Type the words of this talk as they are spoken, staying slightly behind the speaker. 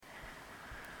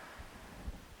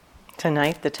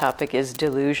Tonight the topic is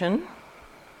delusion,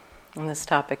 and this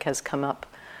topic has come up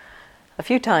a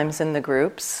few times in the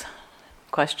groups.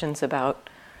 Questions about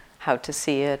how to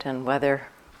see it and whether,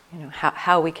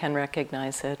 how we can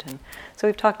recognize it. And so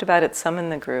we've talked about it some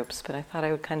in the groups, but I thought I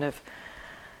would kind of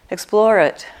explore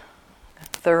it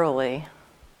thoroughly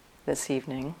this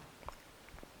evening.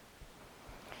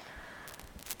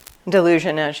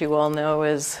 Delusion, as you all know,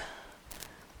 is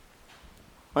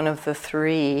one of the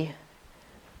three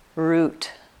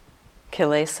root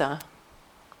kilesa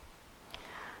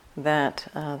that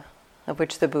of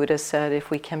which the Buddha said, if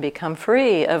we can become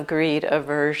free of greed,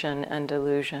 aversion, and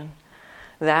delusion,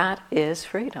 that is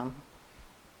freedom.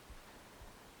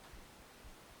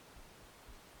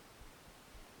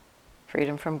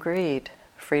 Freedom from greed,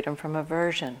 freedom from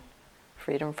aversion,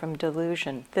 freedom from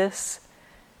delusion. This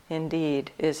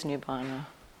indeed is Nibbana.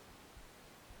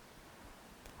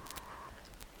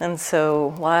 And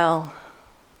so while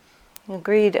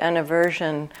greed and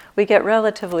aversion we get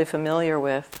relatively familiar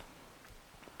with,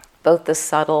 both the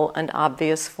subtle and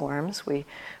obvious forms we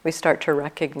start to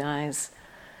recognize,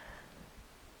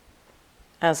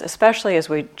 especially as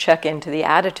we check into the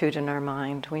attitude in our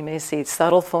mind. We may see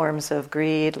subtle forms of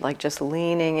greed, like just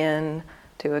leaning in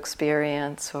to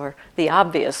experience, or the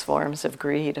obvious forms of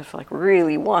greed, of like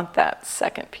really want that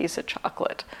second piece of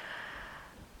chocolate.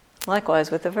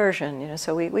 Likewise with aversion,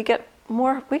 so we get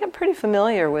pretty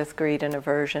familiar with greed and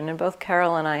aversion, and both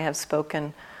Carol and I have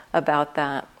spoken about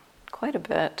that quite a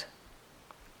bit.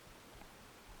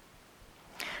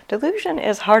 Delusion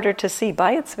is harder to see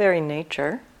by its very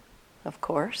nature, of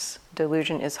course.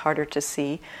 Delusion is harder to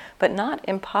see, but not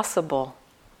impossible.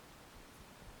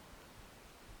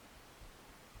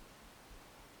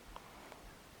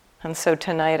 And so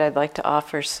tonight I'd like to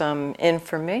offer some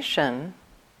information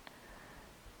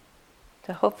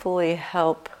to hopefully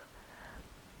help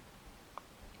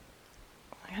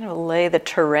kind of lay the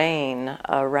terrain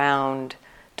around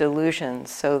delusion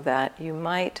so that you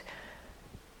might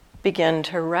begin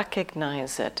to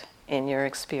recognize it in your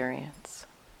experience.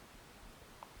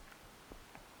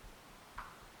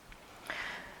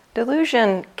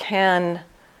 Delusion can,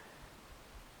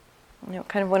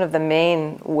 kind of one of the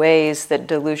main ways that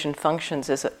delusion functions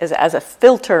is as a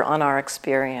filter on our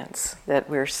experience, that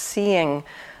we're seeing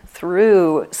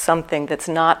through something that's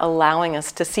not allowing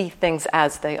us to see things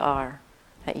as they are.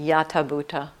 That yata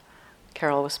bhuta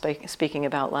Carol was speaking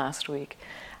about last week.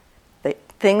 The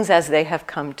things as they have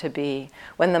come to be.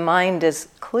 When the mind is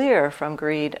clear from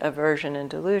greed, aversion, and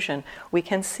delusion, we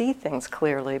can see things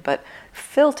clearly, but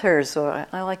filters, or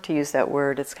I like to use that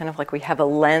word, it's kind of like we have a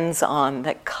lens on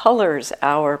that colors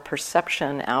our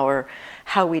perception,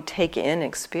 how we take in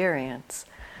experience.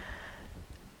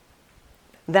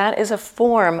 That is a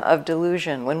form of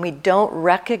delusion, when we don't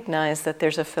recognize that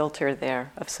there's a filter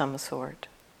there of some sort.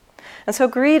 And so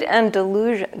greed and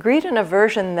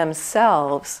aversion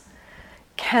themselves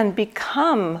can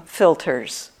become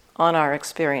filters on our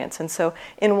experience. And so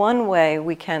in one way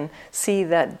we can see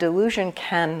that delusion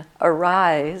can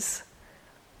arise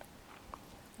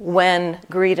when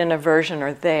greed and aversion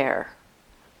are there.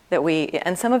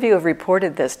 And some of you have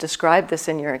reported this, described this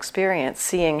in your experience,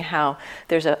 seeing how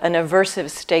there's an aversive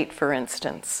state, for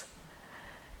instance,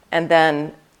 and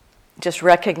then just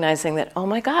recognizing that, oh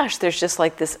my gosh, there's just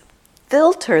like this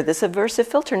filter, this aversive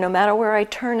filter, no matter where I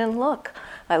turn and look.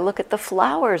 I look at the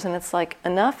flowers and it's like,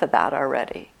 enough of that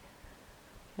already.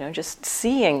 Just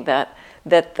seeing that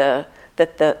the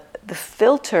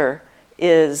filter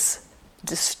is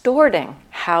distorting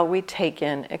how we take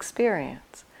in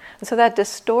experience. And so that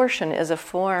distortion is a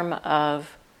form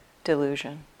of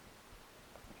delusion.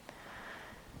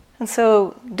 And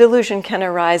so delusion can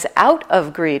arise out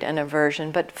of greed and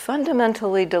aversion, but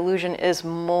fundamentally delusion is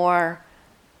more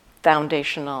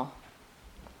foundational.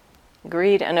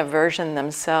 Greed and aversion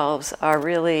themselves are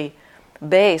really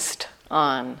based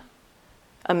on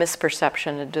a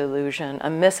misperception, a delusion, a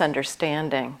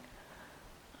misunderstanding,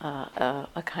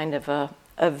 a kind of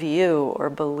a view or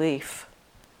belief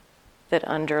that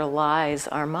underlies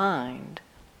our mind.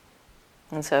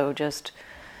 And so just,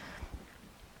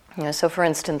 so for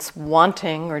instance,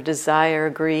 wanting or desire,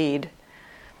 greed,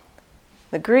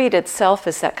 the greed itself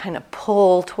is that kind of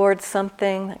pull towards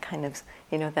something, that kind of,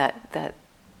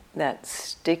 that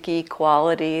sticky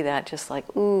quality, that just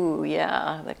like, ooh,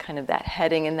 yeah, that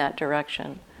heading in that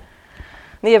direction.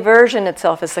 The aversion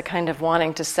itself is the kind of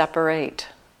wanting to separate,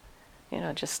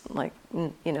 just like,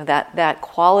 that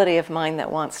quality of mind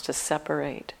that wants to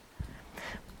separate.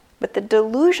 But the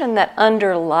delusion that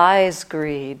underlies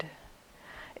greed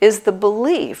is the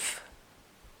belief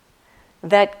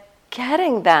that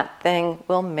getting that thing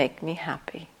will make me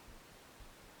happy.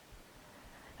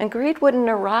 And greed wouldn't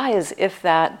arise if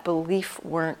that belief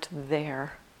weren't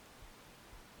there.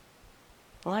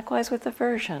 Likewise with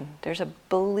aversion. There's a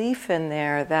belief in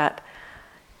there that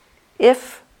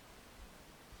if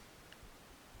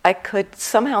I could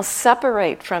somehow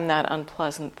separate from that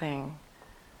unpleasant thing,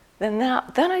 then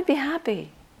I'd be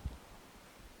happy.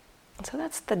 And so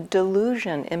that's the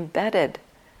delusion embedded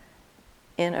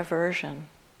in aversion.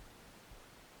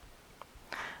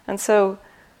 And so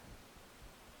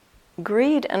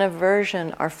greed and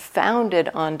aversion are founded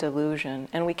on delusion,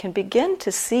 and we can begin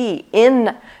to see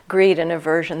in greed and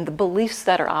aversion the beliefs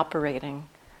that are operating.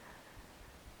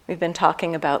 We've been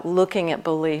talking about looking at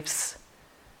beliefs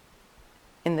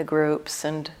in the groups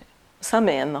and some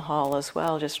in the hall as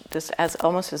well, just as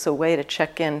almost as a way to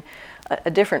check in, a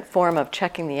different form of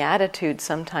checking the attitude.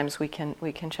 Sometimes we can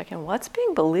check in what's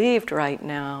being believed right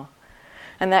now,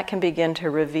 and that can begin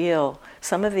to reveal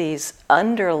some of these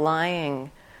underlying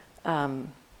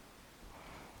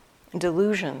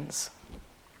delusions.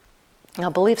 Now,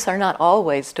 beliefs are not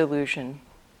always delusion,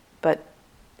 but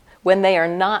when they are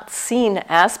not seen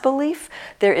as belief,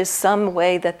 there is some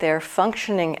way that they're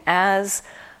functioning as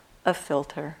a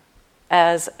filter,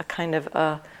 as a kind of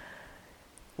a...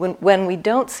 When we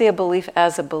don't see a belief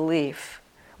as a belief,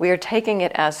 we are taking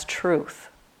it as truth.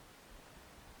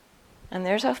 And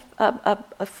there's a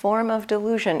form of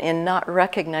delusion in not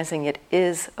recognizing it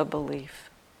is a belief.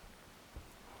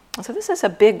 So this is a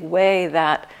big way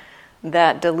that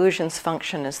delusions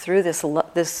function, is through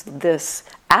this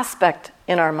aspect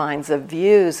in our minds of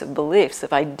views, of beliefs,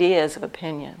 of ideas, of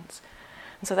opinions.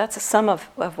 And so that's some of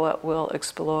what we'll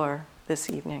explore this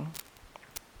evening.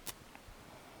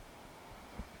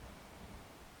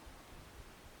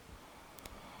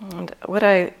 And what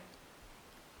I'd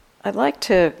like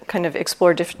to kind of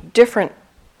explore different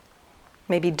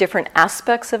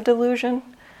aspects of delusion.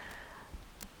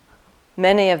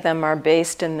 Many of them are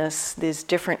based in these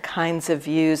different kinds of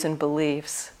views and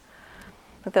beliefs.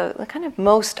 But the kind of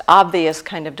most obvious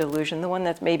kind of delusion, the one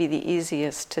that's maybe the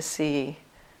easiest to see,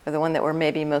 or the one that we're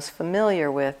maybe most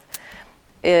familiar with,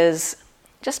 is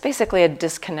just basically a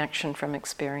disconnection from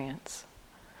experience.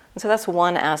 And so that's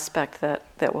one aspect that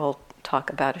we'll talk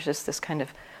about, is just this kind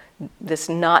of, this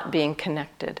not being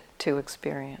connected to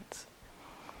experience.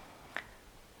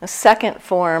 A second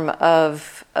form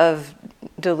of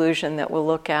delusion that we'll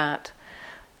look at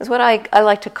is what I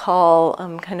like to call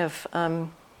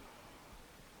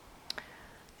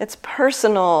it's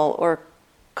personal or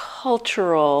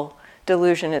cultural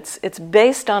delusion. It's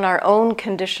based on our own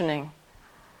conditioning,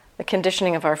 the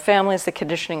conditioning of our families, the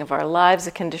conditioning of our lives,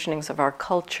 the conditionings of our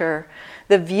culture,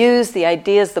 the views, the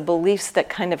ideas, the beliefs that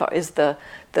kind of is the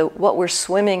what we're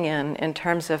swimming in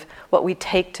terms of what we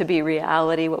take to be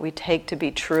reality, what we take to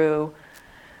be true.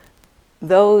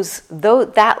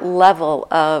 That level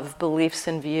of beliefs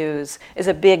and views is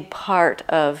a big part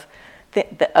of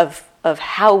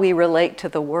how we relate to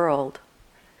the world.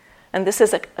 And this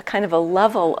is a kind of a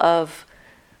level of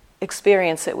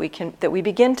experience that we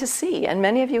begin to see. And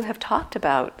many of you have talked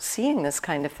about seeing this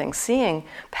kind of thing, seeing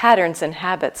patterns and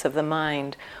habits of the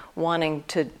mind wanting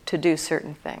to do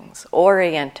certain things,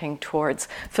 orienting towards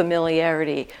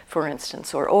familiarity, for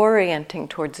instance, or orienting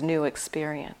towards new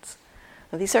experience.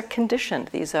 Now, these are conditioned.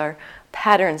 These are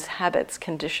patterns, habits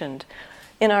conditioned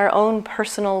in our own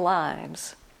personal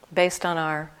lives, based on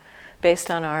our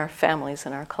families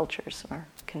and our cultures, our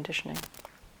conditioning.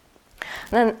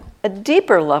 And then a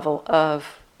deeper level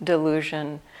of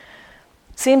delusion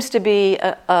seems to be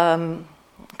kind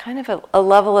of a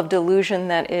level of delusion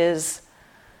that is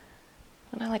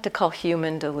what I like to call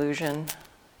human delusion.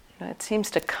 It seems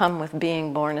to come with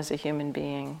being born as a human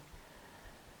being.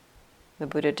 The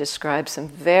Buddha describes some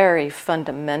very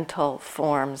fundamental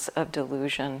forms of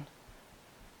delusion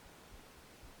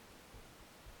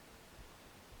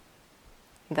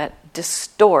that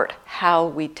distort how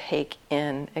we take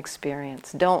in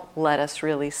experience. Don't let us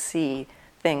really see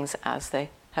things as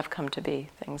they have come to be,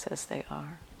 things as they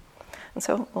are. And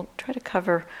so we'll try to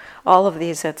cover all of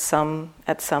these at some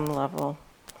level.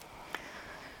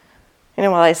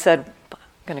 While I said I'm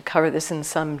going to cover this in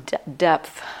some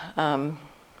depth, I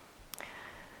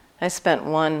spent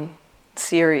one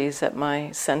series at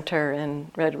my center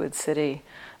in Redwood City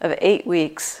of 8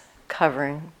 weeks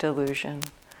covering delusion.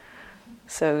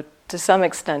 So to some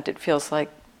extent it feels like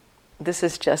this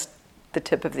is just the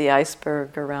tip of the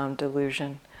iceberg around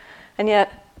delusion. And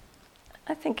yet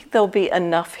I think there'll be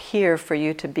enough here for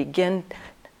you to begin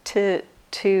to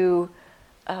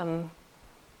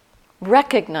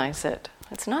recognize it.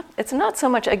 It's not so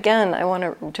much, again, I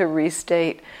want to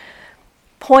restate,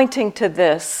 pointing to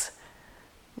this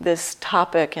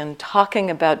topic and talking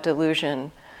about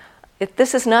delusion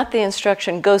This is not the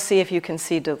instruction, go see if you can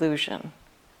see delusion.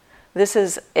 This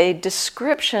is a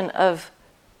description of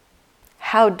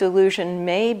how delusion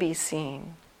may be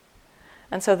seen.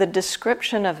 And so the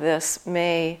description of this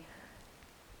may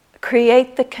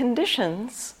create the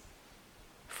conditions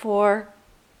for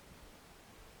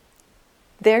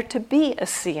there to be a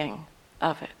seeing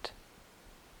of it.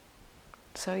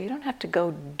 So you don't have to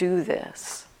go do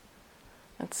this.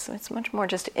 It's much more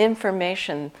just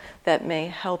information that may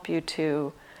help you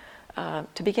to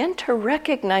begin to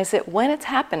recognize it when it's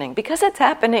happening. Because it's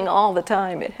happening all the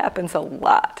time. It happens a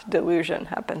lot. Delusion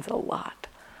happens a lot.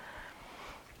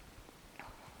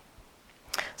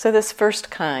 So this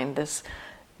first kind, this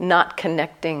not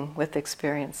connecting with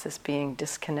experience, this being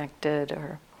disconnected,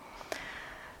 or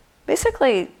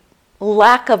basically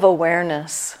lack of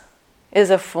awareness,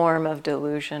 is a form of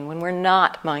delusion when we're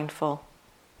not mindful.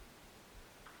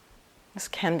 This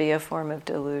can be a form of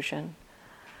delusion.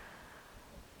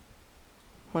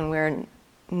 When we're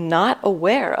not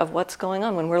aware of what's going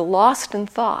on, when we're lost in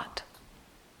thought,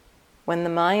 when the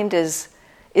mind is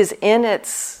in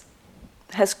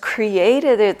has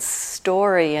created its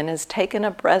story and has taken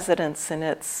up residence in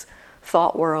its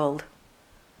thought world.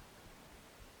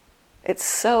 It's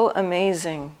so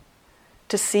amazing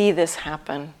to see this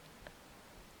happen.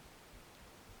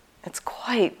 It's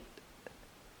quite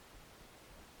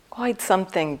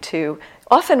something to...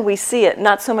 Often we see it,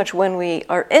 not so much when we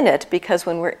are in it, because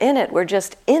when we're in it, we're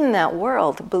just in that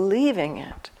world, believing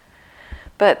it.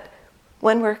 But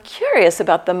when we're curious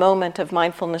about the moment of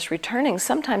mindfulness returning,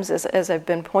 sometimes, as I've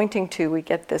been pointing to, we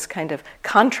get this kind of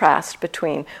contrast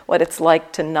between what it's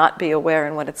like to not be aware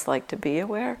and what it's like to be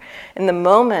aware. In the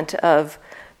moment of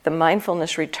the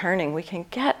mindfulness returning, we can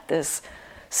get this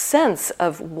sense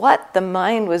of what the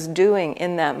mind was doing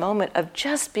in that moment, of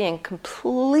just being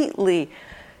completely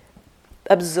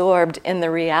absorbed in the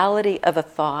reality of a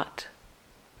thought.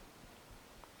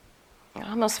 It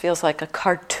almost feels like a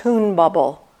cartoon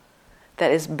bubble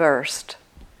that is burst.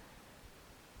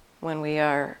 When we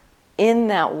are in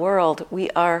that world,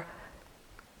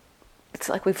 it's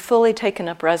like we've fully taken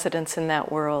up residence in that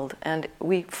world, and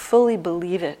we fully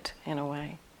believe it in a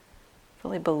way.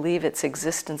 Fully believe its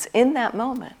existence in that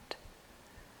moment.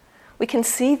 We can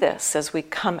see this as we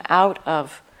come out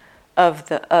of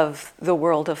the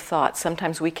world of thought.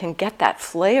 Sometimes we can get that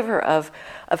flavor of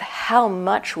how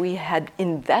much we had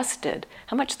invested,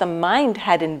 how much the mind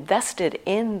had invested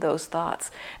in those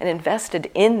thoughts and invested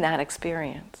in that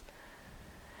experience.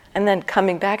 And then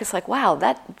coming back, it's like, wow,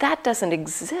 that doesn't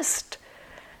exist.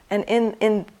 And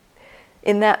in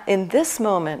this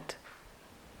moment,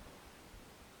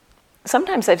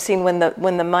 sometimes I've seen when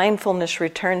the mindfulness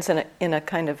returns in a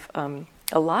kind of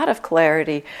a lot of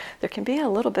clarity, there can be a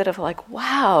little bit of like,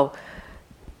 wow,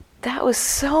 that was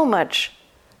so much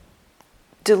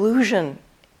delusion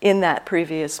in that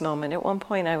previous moment. At one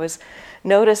point I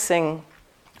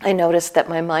noticed that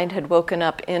my mind had woken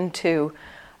up into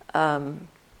a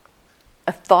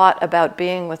thought about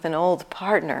being with an old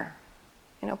partner.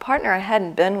 Partner I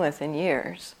hadn't been with in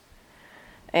years.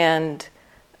 And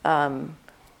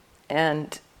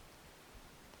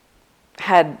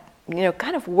had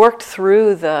kind of worked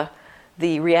through the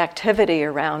reactivity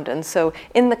around. And so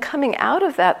in the coming out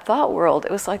of that thought world,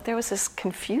 it was like there was this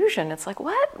confusion. It's like,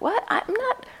 what? I'm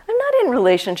not in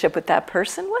relationship with that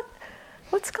person.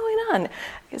 What's going on?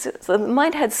 So the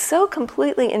mind had so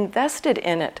completely invested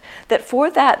in it that for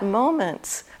those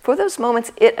moments,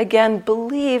 it again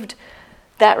believed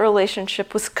that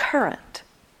relationship was current.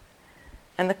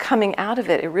 And the coming out of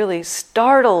it really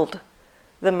startled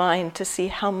the mind to see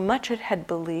how much it had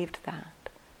believed that.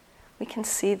 We can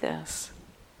see this.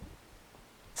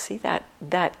 See that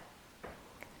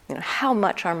how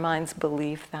much our minds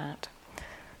believe that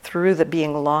through the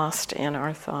being lost in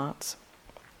our thoughts.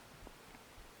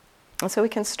 And so we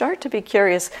can start to be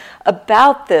curious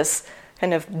about this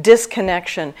kind of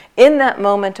disconnection in that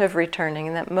moment of returning,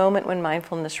 in that moment when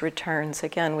mindfulness returns.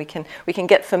 Again, we can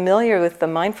get familiar with the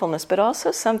mindfulness, but also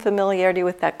some familiarity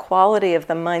with that quality of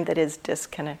the mind that is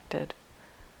disconnected.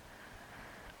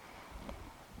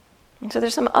 And so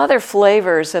there's some other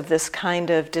flavors of this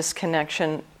kind of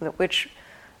disconnection, which,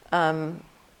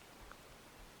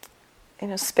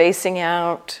 spacing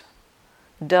out,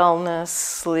 dullness,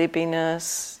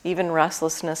 sleepiness, even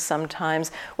restlessness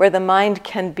sometimes, where the mind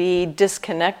can be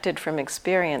disconnected from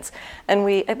experience. And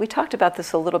we talked about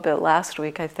this a little bit last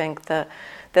week, I think, that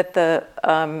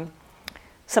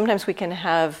sometimes we can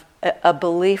have a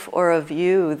belief or a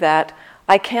view that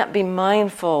I can't be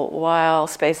mindful while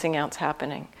spacing out's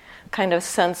happening. Kind of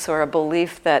sense or a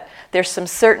belief that there's some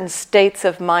certain states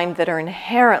of mind that are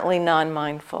inherently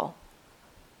non-mindful.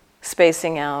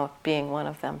 spacing out being one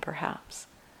of them, perhaps.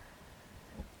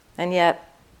 And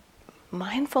yet,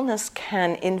 mindfulness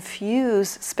can infuse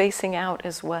spacing out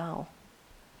as well.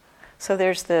 So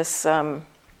there's this kind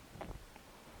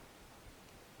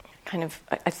of,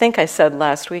 I think I said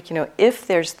last week, if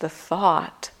there's the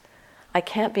thought, I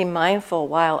can't be mindful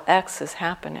while X is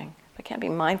happening. I can't be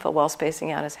mindful while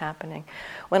spacing out is happening.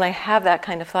 When I have that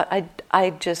kind of thought, I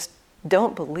just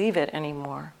don't believe it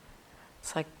anymore.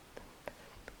 It's like,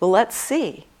 well, let's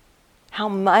see. How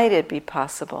might it be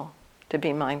possible to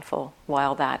be mindful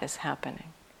while that is happening?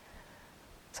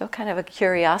 So kind of a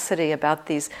curiosity about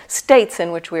these states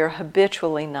in which we are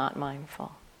habitually not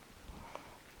mindful.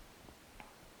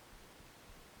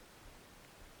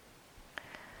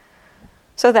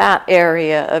 So that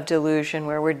area of delusion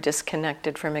where we're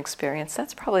disconnected from experience,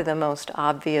 that's probably the most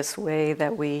obvious way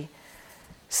that we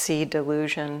see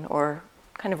delusion or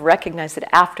kind of recognize it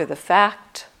after the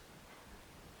fact.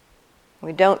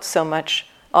 We don't so much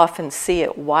often see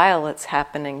it while it's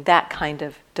happening, that kind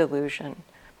of delusion.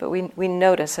 But we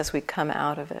notice as we come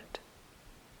out of it.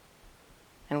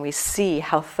 And we see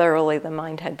how thoroughly the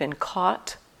mind had been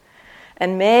caught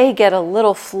and may get a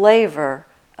little flavor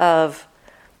of,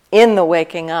 in the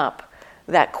waking up,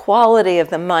 that quality of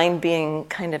the mind being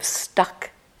kind of stuck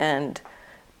and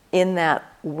in that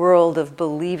world of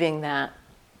believing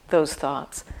those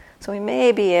thoughts. So we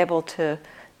may be able to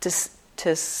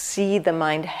see the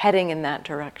mind heading in that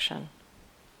direction.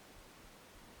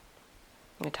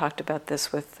 We talked about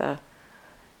this with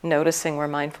noticing where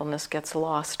mindfulness gets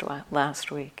lost last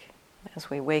week.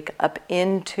 As we wake up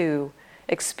into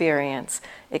experience,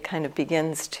 it kind of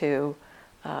begins to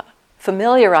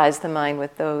familiarize the mind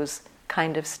with those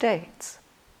kind of states.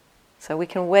 So we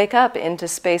can wake up into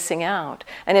spacing out.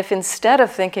 And if instead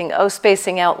of thinking, oh,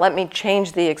 spacing out, let me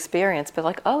change the experience, but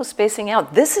like, oh, spacing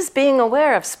out, this is being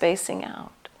aware of spacing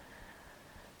out.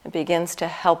 It begins to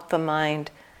help the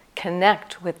mind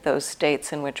connect with those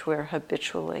states in which we're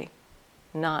habitually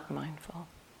not mindful.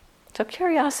 So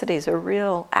curiosity is a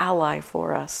real ally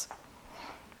for us.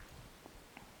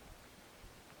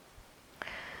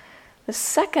 The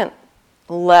second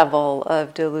level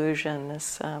of delusion,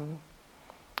 this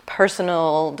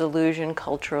personal delusion,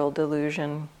 cultural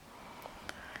delusion,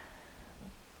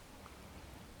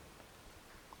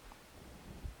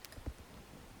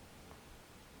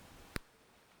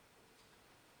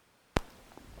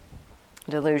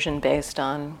 delusion based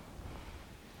on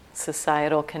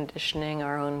societal conditioning,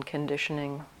 our own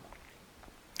conditioning.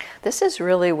 This is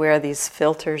really where these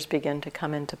filters begin to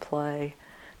come into play,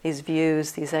 these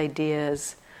views, these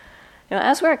ideas.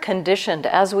 As we're conditioned,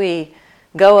 as we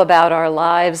go about our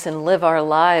lives and live our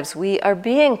lives, we are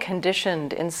being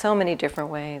conditioned in so many different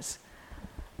ways.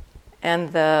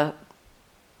 And a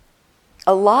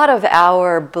lot of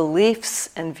our beliefs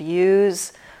and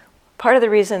views, part of the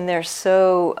reason they're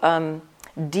so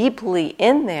deeply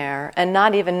in there and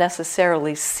not even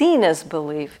necessarily seen as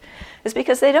belief is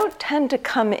because they don't tend to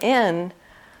come in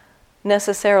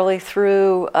necessarily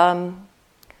through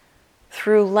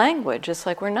language. It's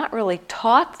like we're not really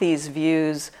taught these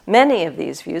views, many of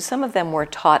these views. Some of them were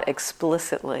taught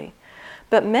explicitly,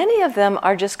 but many of them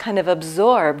are just kind of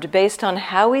absorbed based on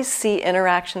how we see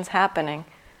interactions happening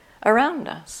around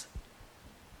us.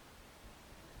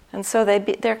 And so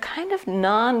they're kind of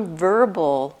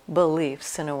non-verbal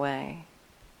beliefs in a way.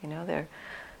 They're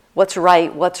what's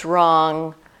right, what's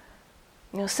wrong,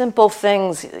 simple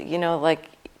things, like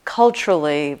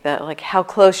culturally, that like how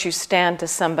close you stand to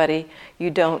somebody you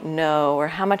don't know, or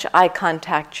how much eye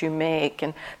contact you make,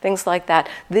 and things like that.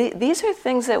 These are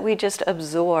things that we just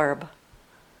absorb.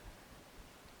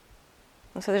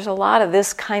 And so there's a lot of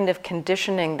this kind of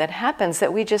conditioning that happens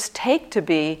that we just take to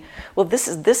be, well, this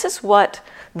is the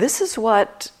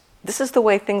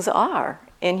way things are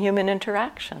in human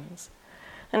interactions.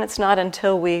 And it's not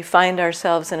until we find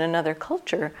ourselves in another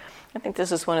culture. I think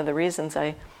this is one of the reasons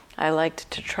I liked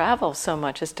to travel so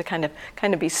much, is to kind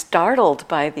of be startled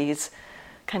by these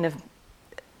kind of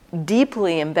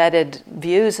deeply embedded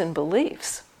views and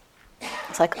beliefs.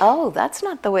 It's like, oh, that's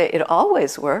not the way it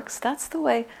always works. That's the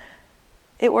way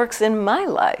it works in my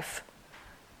life.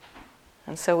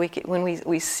 And so we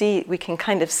can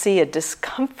kind of see a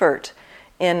discomfort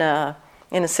in a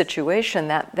situation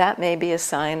that may be a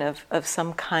sign of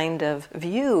some kind of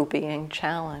view being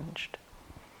challenged.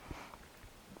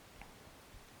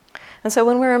 And so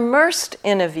when we're immersed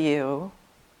in a view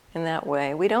in that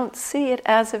way, we don't see it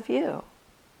as a view.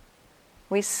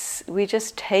 We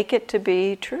just take it to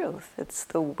be truth. It's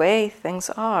the way things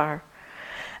are.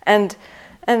 And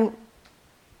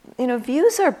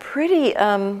views are pretty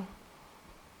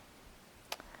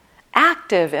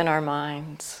active in our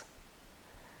minds.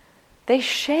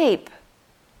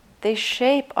 they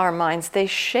shape our minds, they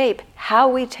shape how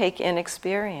we take in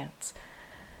experience.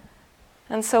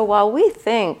 And so while we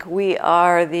think we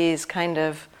are these kind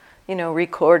of,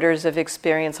 recorders of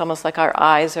experience, almost like our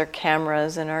eyes are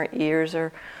cameras and our ears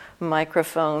are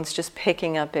microphones, just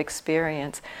picking up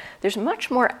experience, there's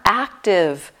much more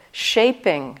active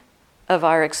shaping of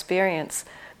our experience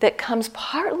that comes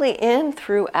partly in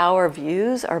through our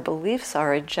views, our beliefs,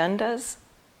 our agendas,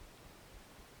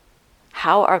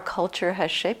 how our culture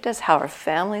has shaped us, how our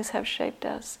families have shaped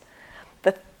us,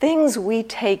 the things we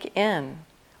take in,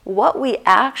 what we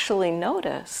actually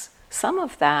notice. Some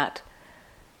of that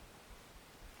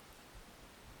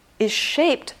is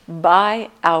shaped by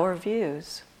our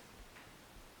views.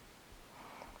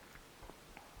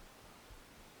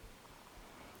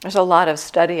 There's a lot of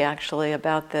study actually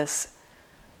about this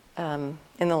in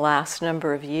the last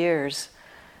number of years.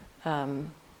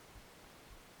 There's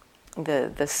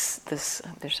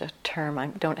a term, I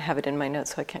don't have it in my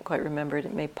notes, so I can't quite remember it.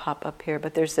 It may pop up here,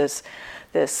 but there's this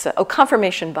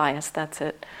confirmation bias. That's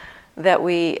it. That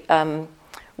we,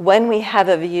 when we have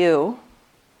a view,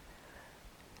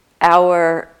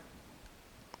 our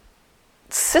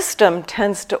system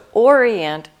tends to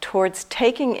orient towards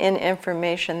taking in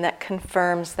information that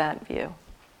confirms that view.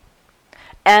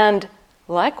 And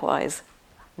likewise,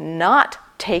 not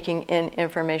taking in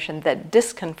information that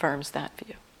disconfirms that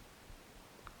view.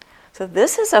 So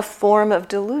this is a form of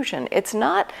delusion. It's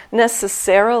not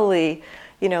necessarily,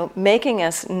 making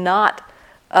us not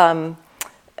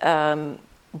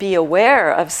be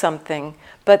aware of something,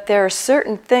 but there are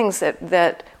certain things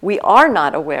that we are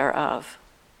not aware of.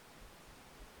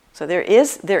 So there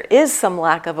is some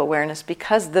lack of awareness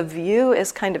because the view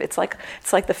is kind of, it's like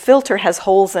the filter has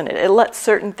holes in it. It lets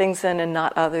certain things in and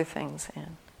not other things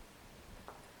in.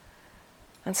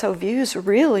 And so views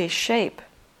really shape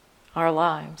our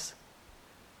lives.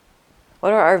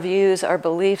 What are our views, our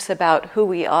beliefs about who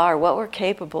we are, what we're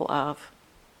capable of?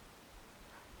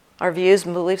 Our views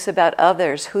and beliefs about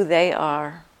others, who they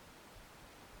are.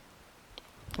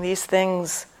 These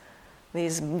things,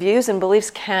 these views and beliefs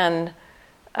can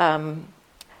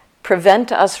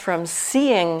prevent us from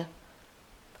seeing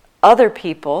other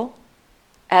people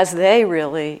as they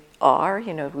really are.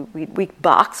 We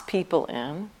box people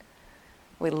in.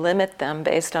 We limit them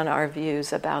based on our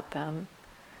views about them.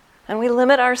 And we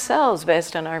limit ourselves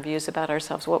based on our views about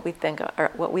ourselves, what we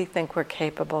think we're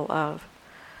capable of.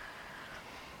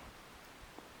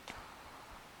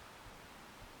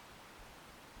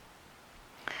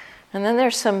 And then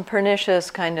there's some pernicious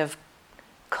kind of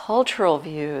cultural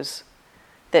views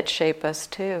that shape us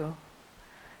too.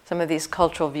 Some of these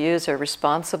cultural views are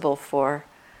responsible for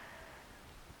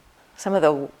some of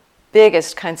the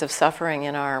biggest kinds of suffering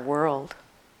in our world.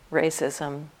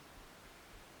 Racism,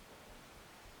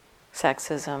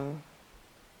 sexism,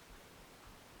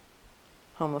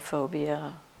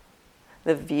 homophobia,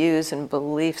 the views and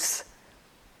beliefs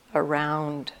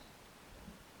around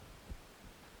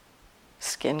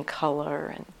skin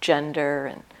color and gender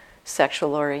and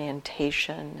sexual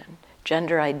orientation and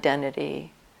gender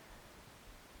identity.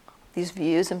 These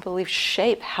views and beliefs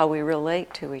shape how we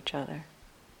relate to each other.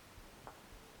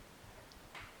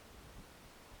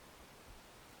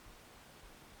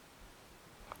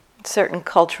 Certain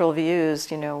cultural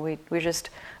views, we just,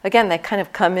 again, they kind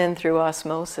of come in through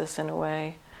osmosis in a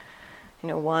way.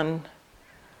 One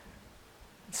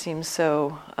seems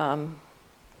so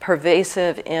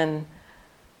pervasive in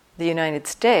the United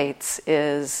States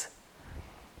is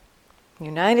the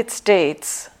United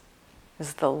States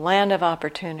is the land of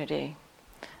opportunity.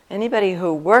 Anybody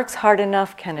who works hard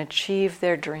enough can achieve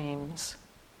their dreams.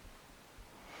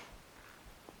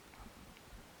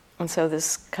 And so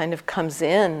this kind of comes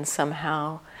in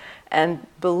somehow, and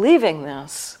believing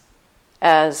this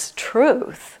as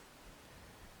truth,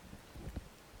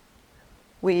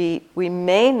 we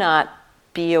may not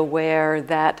be aware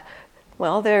that,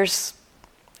 there's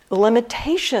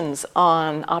limitations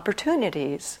on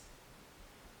opportunities.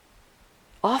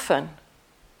 Often,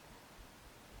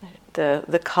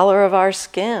 the color of our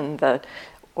skin, the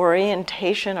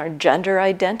orientation, our gender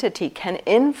identity can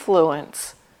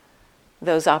influence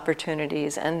those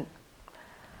opportunities. And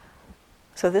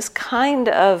so this kind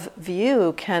of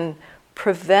view can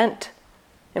prevent,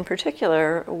 in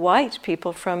particular, white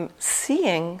people from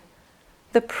seeing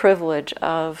the privilege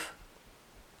of,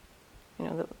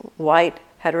 the white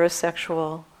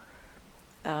heterosexual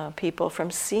people, from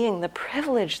seeing the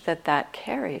privilege that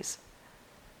carries,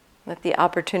 that the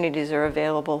opportunities are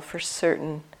available for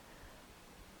certain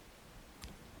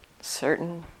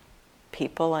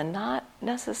people and not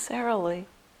necessarily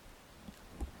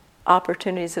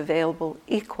opportunities available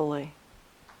equally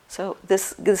So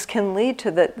this can lead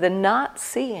to the not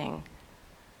seeing,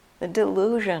 the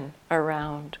delusion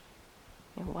around.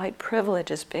 White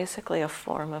privilege is basically a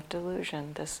form of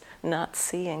delusion, this not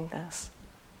seeing this.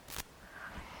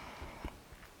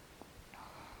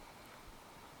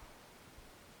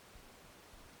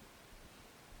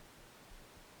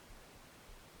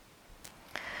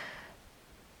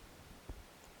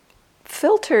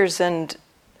 Filters and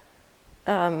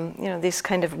these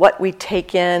kind of what we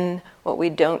take in, what we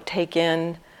don't take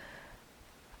in.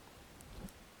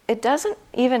 It doesn't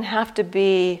even have to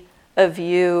be a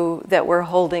view that we're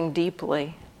holding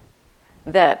deeply,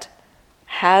 that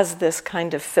has this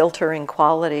kind of filtering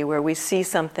quality where we see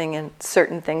something and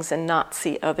certain things and not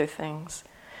see other things.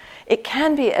 It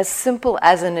can be as simple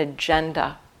as an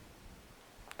agenda,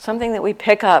 something that we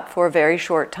pick up for a very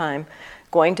short time,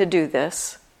 going to do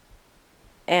this,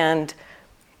 and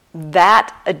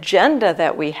that agenda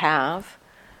that we have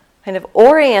kind of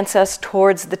orients us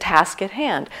towards the task at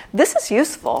hand. This is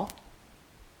useful.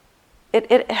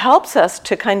 It helps us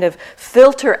to kind of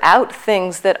filter out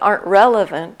things that aren't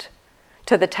relevant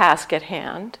to the task at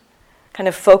hand, kind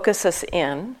of focus us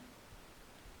in.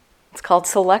 It's called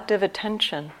selective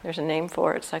attention. There's a name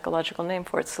for it, psychological name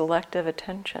for it, selective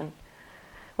attention.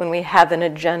 When we have an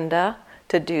agenda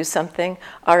to do something,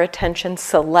 our attention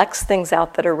selects things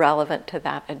out that are relevant to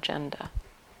that agenda.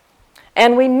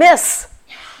 And we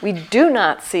do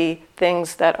not see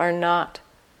things that are not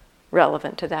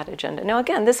relevant to that agenda. Now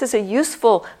again, this is a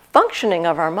useful functioning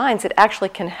of our minds. It actually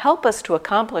can help us to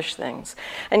accomplish things.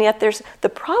 And yet there's the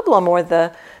problem, or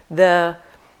the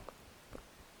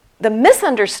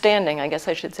misunderstanding, I guess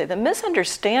I should say. The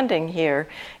misunderstanding here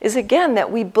is, again,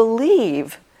 that we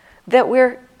believe that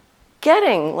we're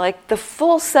getting like the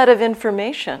full set of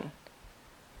information.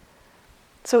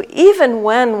 So even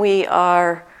when we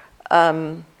are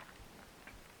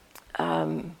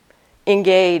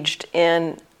engaged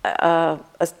in a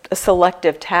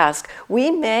selective task,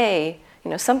 we may,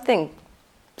 something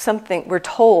we're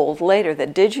told later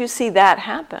that, did you see that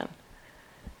happen?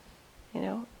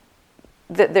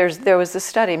 There was a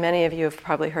study, many of you have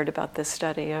probably heard about this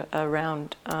study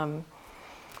around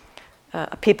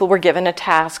people were given a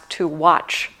task to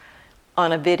watch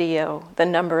on a video the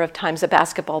number of times a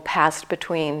basketball passed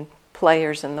between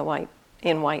players in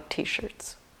white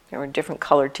t-shirts. There were different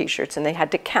colored t-shirts, and they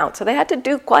had to count. So they had to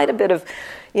do quite a bit of,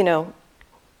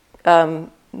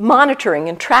 monitoring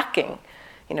and tracking,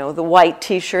 the white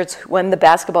t-shirts when the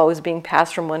basketball was being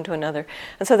passed from one to another.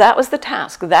 And so that was the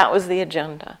task. That was the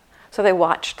agenda. So they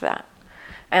watched that.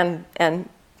 And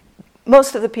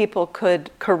most of the people could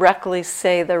correctly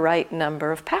say the right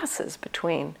number of passes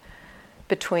between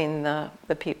the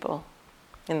people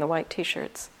in the white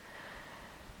t-shirts.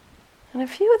 And a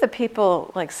few of the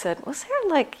people said, was there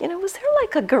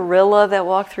a gorilla that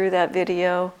walked through that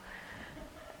video?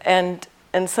 And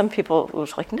some people were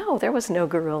like, no, there was no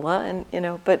gorilla. And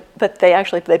but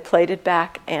they played it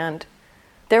back, and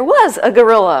there was a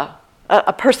gorilla,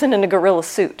 a person in a gorilla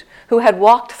suit who had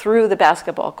walked through the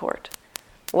basketball court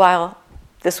while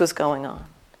this was going on.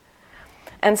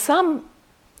 And some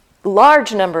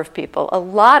large number of people, a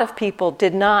lot of people,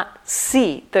 did not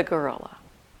see the gorilla.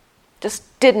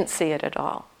 Just didn't see it at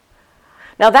all.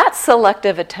 Now that's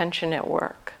selective attention at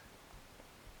work.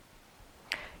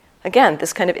 Again,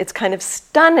 it's kind of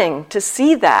stunning to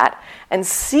see that and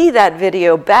see that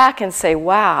video back and say,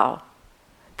 wow,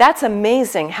 that's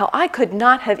amazing how I could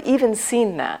not have even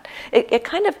seen that.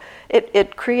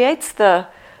 It creates the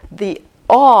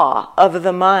awe of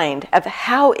the mind of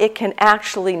how it can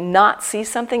actually not see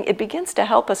something. It begins to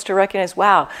help us to recognize,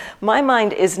 wow, my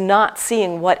mind is not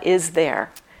seeing what is there.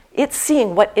 It's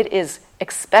seeing what it is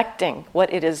expecting,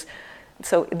 what it is.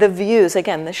 So the views,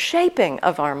 again, the shaping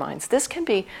of our minds, this can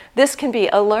be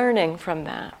a learning from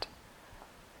that.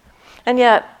 And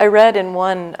yet, I read in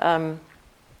one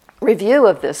review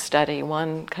of this study,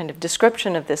 one kind of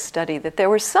description of this study, that there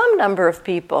were some number of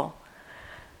people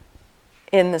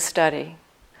in the study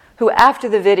who, after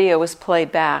the video was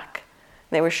played back,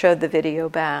 they were showed the video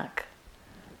back,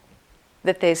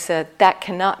 that they said, that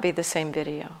cannot be the same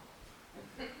video.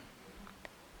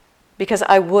 Because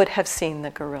I would have seen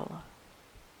the gorilla.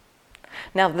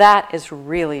 Now that is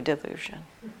really delusion.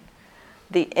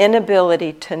 The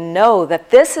inability to know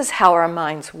that this is how our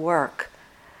minds work.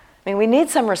 I mean, we need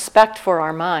some respect for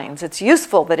our minds. It's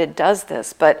useful that it does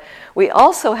this, but we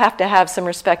also have to have some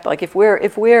respect. Like if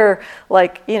we're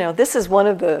like, this is one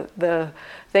of the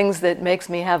things that makes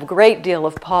me have a great deal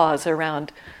of pause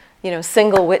around,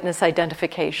 single witness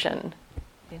identification.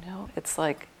 It's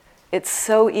like, it's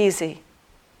so easy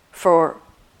for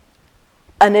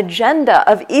an agenda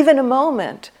of even a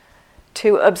moment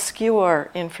to obscure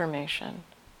information.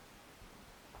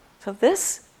 So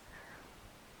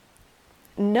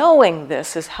knowing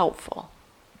this is helpful.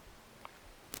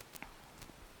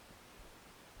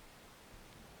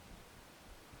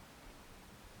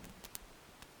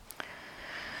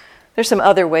 There's some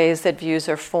other ways that views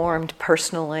are formed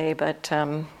personally, but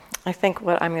I think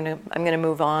what I'm going to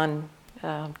move on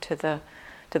to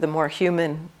the more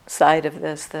human side of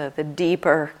this, the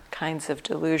deeper kinds of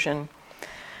delusion.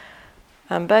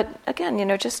 But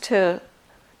again, just to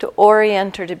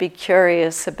orient or to be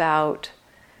curious about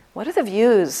what are the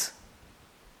views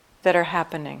that are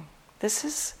happening. This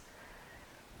is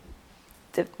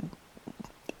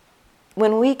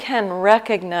when we can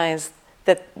recognize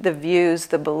that the views,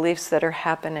 the beliefs that are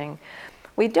happening,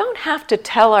 we don't have to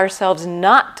tell ourselves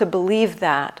not to believe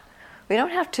that. We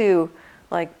don't have to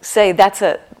say it's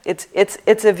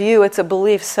a view, it's a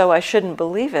belief, so I shouldn't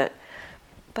believe it.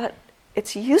 But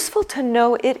it's useful to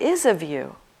know it is a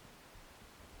view.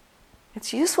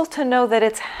 It's useful to know that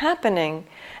it's happening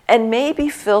and maybe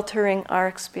filtering our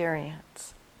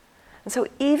experience. And so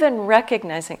even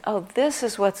recognizing, this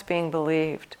is what's being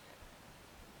believed,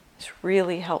 is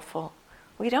really helpful.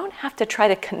 We don't have to try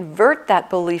to convert that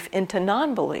belief into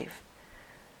non-belief.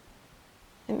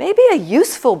 It may be a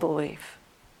useful belief,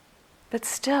 but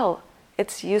still,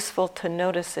 it's useful to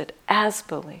notice it as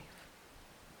belief.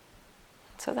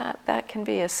 So that can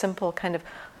be a simple kind of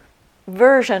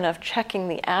version of checking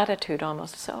the attitude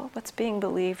almost. So what's being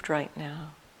believed right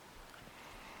now?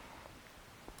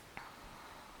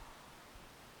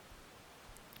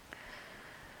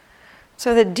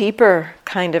 So the deeper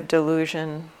kind of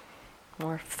delusion,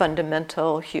 more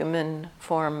fundamental human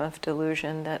form of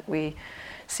delusion that we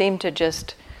seem to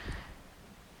just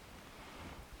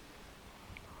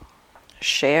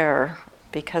share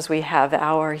because we have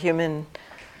our human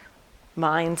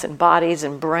minds and bodies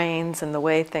and brains and the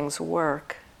way things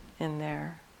work in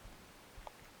there.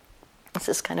 This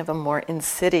is kind of a more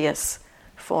insidious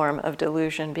form of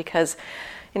delusion because,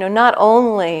 not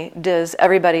only does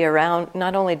everybody around,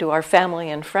 not only do our family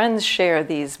and friends share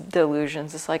these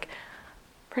delusions, it's like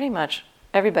pretty much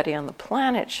everybody on the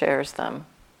planet shares them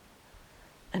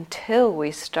until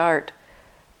we start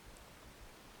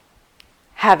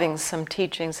having some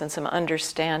teachings and some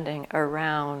understanding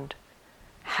around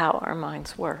how our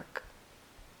minds work.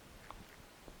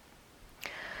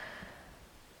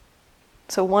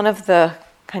 So one of the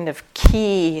kind of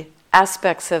key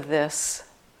aspects of this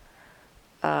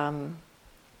kind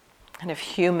of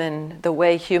the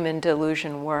way human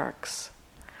delusion works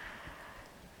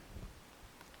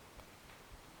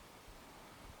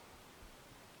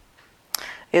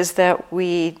is that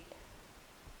we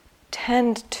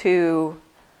tend to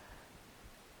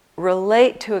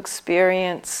relate to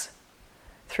experience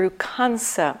through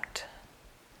concept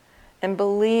and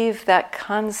believe that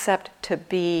concept to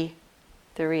be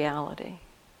the reality.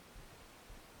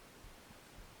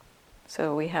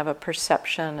 So we have a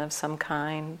perception of some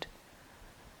kind,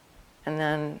 and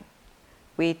then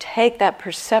we take that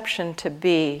perception to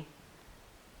be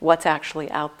what's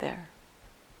actually out there.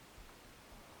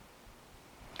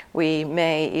 We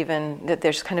may even, that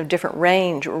there's kind of different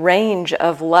range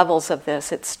of levels of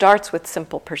this. It starts with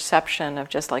simple perception of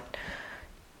just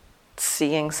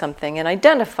seeing something and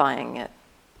identifying it.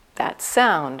 That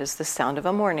sound is the sound of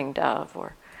a mourning dove,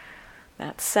 or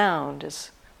that sound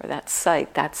is, or that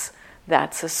sight, that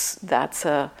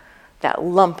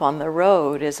lump on the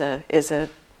road is a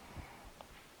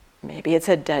maybe it's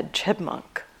a dead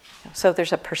chipmunk. So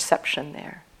there's a perception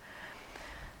there.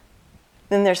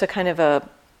 Then there's a kind of a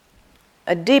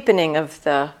deepening of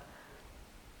the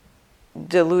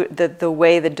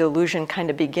way the delusion kind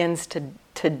of begins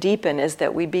to deepen is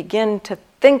that we begin to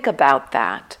think about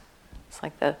that. It's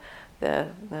like the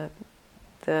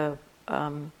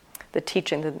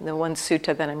teaching, the one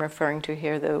sutta that I'm referring to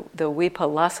here, the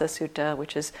Vipallasa Sutta,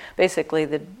 which is basically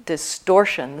the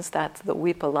distortions. That's the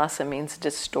Vipallasa means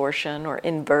distortion or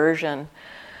inversion.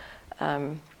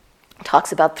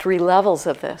 Talks about 3 levels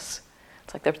of this.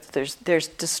 It's like there's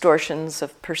distortions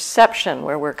of perception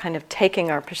where we're kind of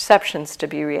taking our perceptions to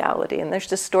be reality, and there's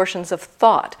distortions of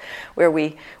thought where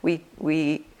we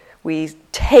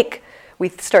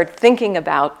start thinking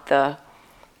about the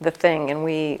thing, and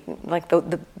we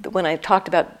when I talked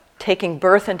about taking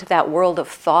birth into that world of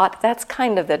thought, that's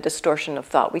kind of the distortion of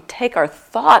thought. We take our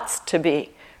thoughts to be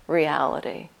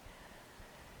reality.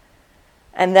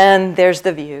 And then there's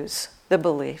the views, the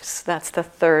beliefs. That's the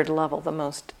 3rd level,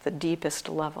 the deepest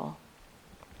level.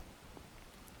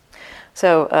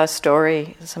 So a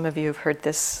story, some of you have heard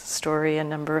this story a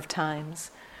number of times.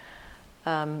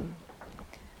 When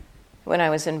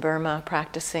I was in Burma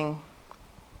practicing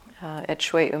at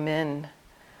Shui Umin,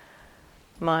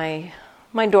 my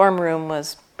dorm room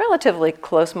was relatively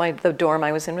close. The dorm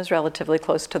I was in was relatively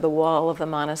close to the wall of the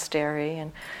monastery,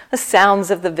 and the sounds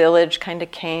of the village kind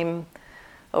of came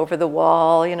over the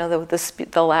wall,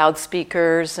 the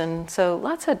loudspeakers, and so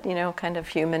lots of kind of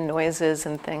human noises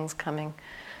and things coming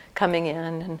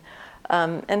in,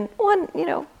 and one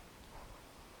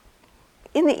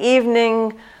in the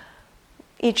evening,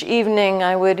 each evening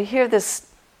I would hear this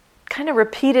kind of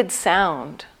repeated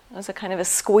sound. It was a kind of a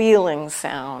squealing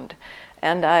sound,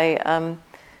 and I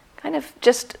kind of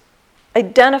just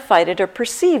identified it or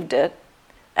perceived it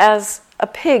as a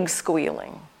pig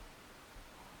squealing.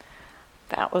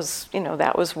 That was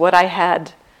what I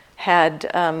had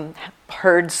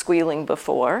heard squealing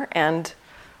before, and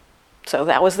so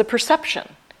that was the perception.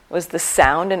 It was the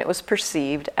sound, and it was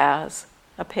perceived as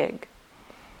a pig.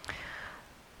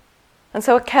 And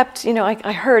so it kept,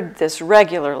 I heard this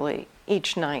regularly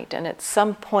each night, and at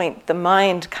some point the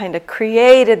mind kind of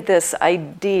created this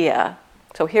idea.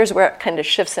 So here's where it kind of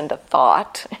shifts into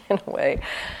thought, in a way.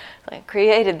 It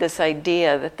created this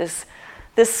idea that this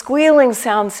squealing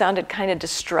sound sounded kind of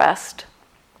distressed.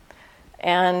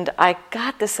 And I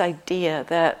got this idea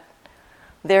that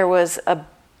there was a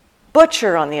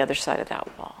butcher on the other side of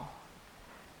that wall.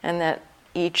 And that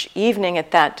each evening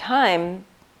at that time,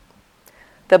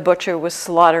 the butcher was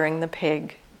slaughtering the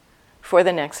pig for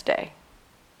the next day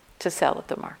to sell at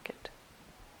the market.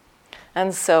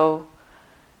 And so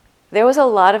there was a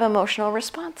lot of emotional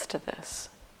response to this.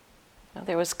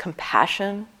 There was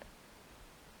compassion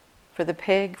for the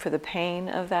pig, for the pain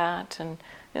of that, and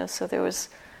so there was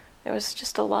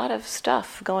just a lot of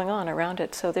stuff going on around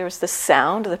it. So there was the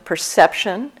sound, the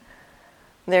perception.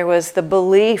 There was the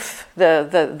belief,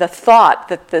 the thought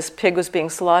that this pig was being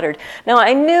slaughtered. Now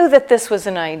I knew that this was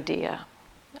an idea.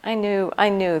 I knew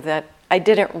that I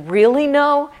didn't really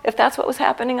know if that's what was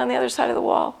happening on the other side of the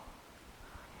wall.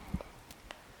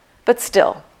 But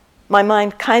still, my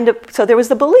mind so there was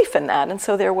the belief in that, and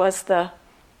so there was the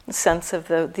sense of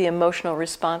the emotional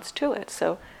response to it.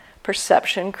 So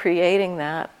perception creating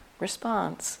that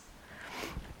response.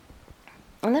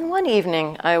 And then one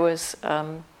evening I was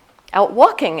out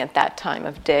walking at that time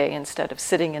of day instead of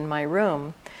sitting in my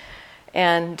room.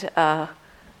 And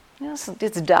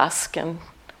it's dusk, and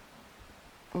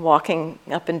walking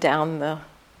up and down the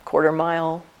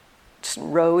quarter-mile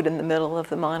road in the middle of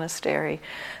the monastery,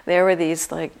 there were these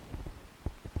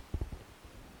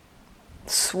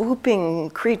swooping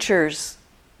creatures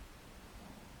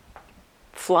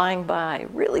flying by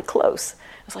really close.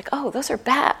 I was like, oh, those are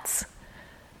bats.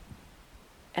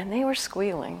 And they were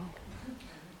squealing.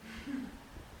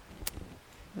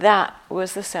 That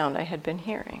was the sound I had been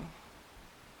hearing.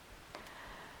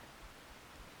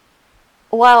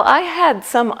 While I had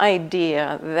some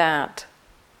idea that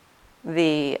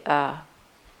the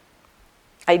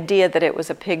idea that it was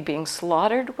a pig being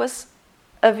slaughtered was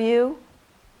a view,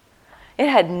 it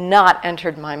had not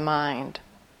entered my mind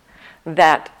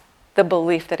that the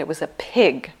belief that it was a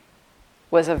pig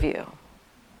was a view.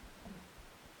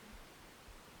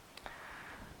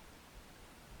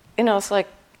 It's like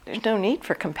there's no need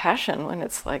for compassion when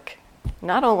it's like,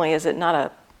 not only is it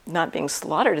not being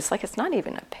slaughtered, it's like it's not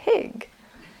even a pig.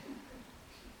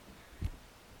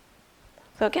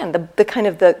 So again, the kind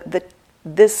of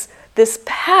this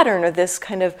pattern, or this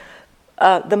kind of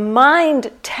the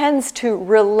mind tends to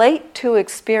relate to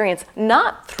experience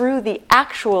not through the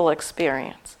actual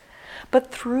experience,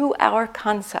 but through our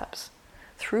concepts,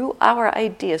 through our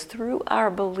ideas, through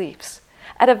our beliefs,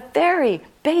 at a very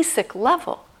basic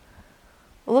level.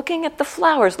 Looking at the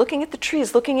flowers, looking at the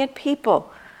trees, looking at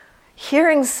people,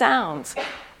 hearing sounds.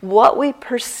 What we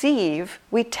perceive,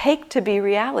 we take to be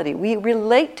reality. We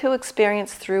relate to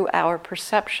experience through our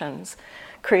perceptions,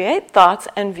 create thoughts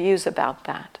and views about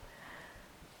that.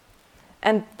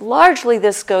 And largely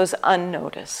this goes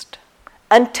unnoticed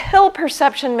until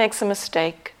perception makes a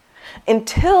mistake,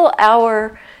 until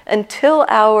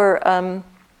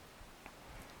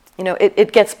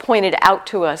it gets pointed out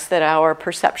to us that our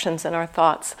perceptions and our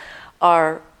thoughts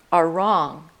are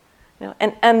wrong.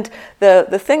 And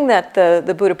the thing that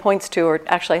the Buddha points to, or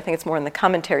actually I think it's more in the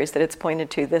commentaries that it's pointed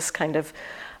to, this kind of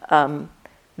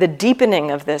the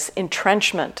deepening of this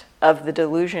entrenchment of the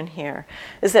delusion here,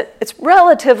 is that it's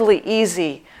relatively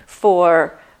easy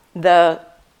for the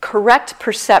correct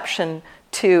perception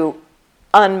to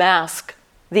unmask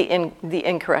the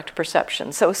incorrect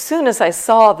perception. So as soon as I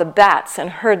saw the bats and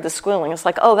heard the squealing, it's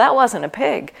like, oh, that wasn't a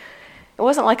pig. It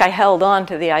wasn't like I held on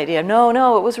to the idea,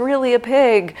 no, it was really a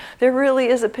pig. There really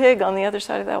is a pig on the other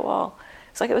side of that wall.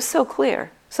 It's like it was so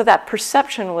clear. So that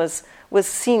perception was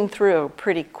seen through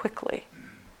pretty quickly.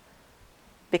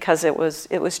 because it was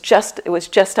just a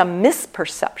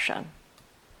misperception.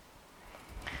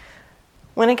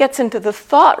 When it gets into the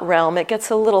thought realm, it gets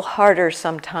a little harder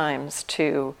sometimes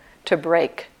to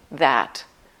break that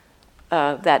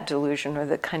delusion or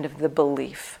the kind of the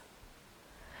belief.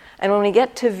 And when we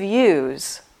get to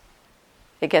views,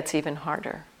 it gets even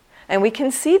harder. And we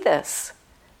can see this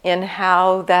in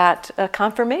how that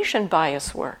confirmation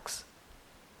bias works.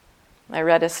 I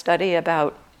read a study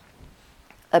about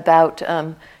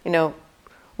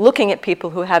looking at people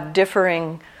who have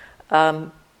differing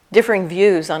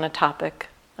views on a topic.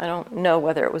 I don't know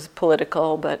whether it was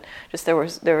political, but just there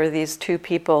were these two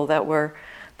people they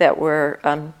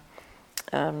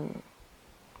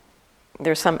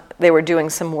were doing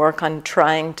some work on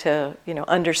trying to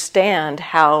understand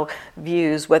how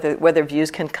views, whether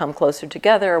views can come closer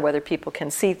together, or whether people can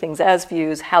see things as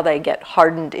views, how they get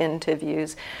hardened into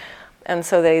views. And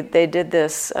so they did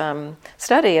this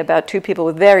study about two people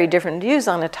with very different views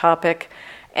on a topic,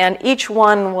 and each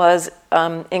one was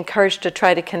encouraged to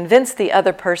try to convince the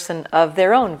other person of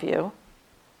their own view,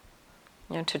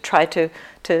 to try to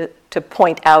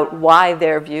point out why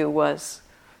their view was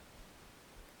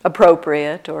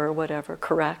appropriate or whatever,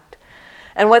 correct.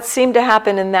 And what seemed to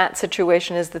happen in that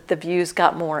situation is that the views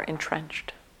got more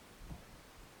entrenched.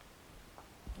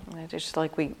 Just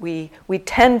like we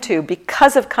tend to,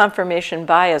 because of confirmation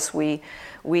bias, we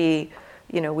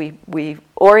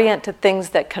orient to things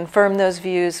that confirm those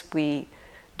views. We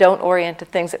don't orient to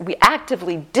things that we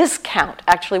actively discount.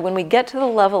 Actually, when we get to the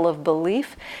level of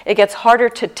belief, it gets harder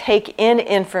to take in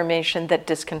information that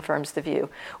disconfirms the view.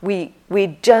 We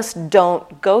just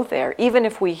don't go there. Even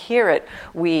if we hear it,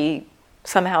 we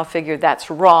somehow figure that's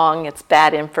wrong, it's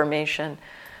bad information.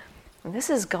 And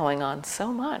this is going on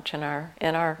so much in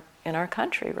our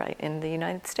country, right, in the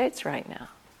United States right now,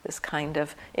 this kind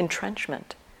of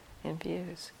entrenchment in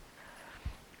views.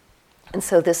 And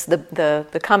so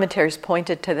the commentaries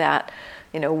pointed to that,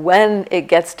 when it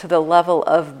gets to the level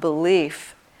of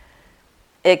belief,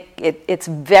 it's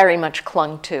very much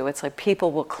clung to. It's like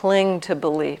people will cling to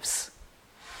beliefs,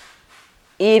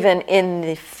 even in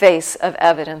the face of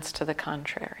evidence to the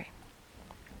contrary.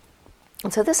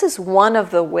 And so this is one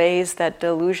of the ways that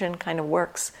delusion kind of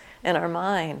works in our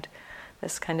mind,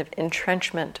 this kind of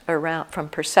entrenchment around from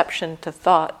perception to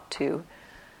thought to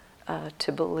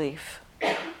belief.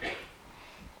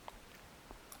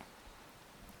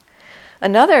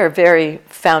 Another very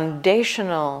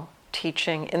foundational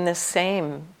teaching in this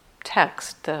same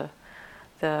text, the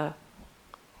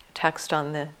text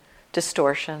on the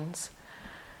distortions,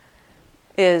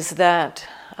 is that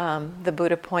the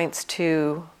Buddha points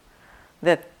to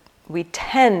that we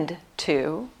tend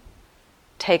to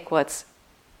take what's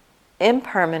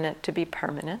impermanent to be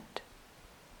permanent.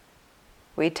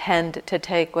 We tend to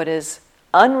take what is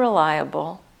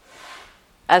unreliable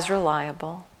as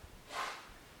reliable.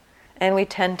 And we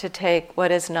tend to take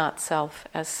what is not self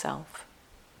as self.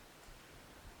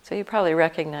 So you probably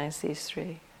recognize these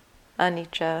three.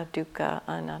 Anicca, dukkha,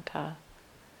 anatta.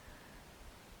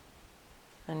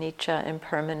 Anicca,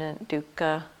 impermanent,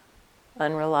 dukkha,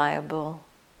 unreliable,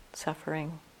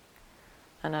 suffering.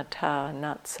 Anatta,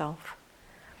 not self.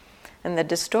 And the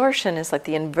distortion is like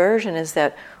the inversion is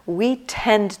that we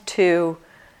tend to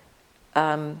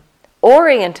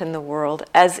orient in the world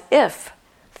as if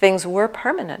things were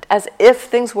permanent, as if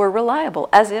things were reliable,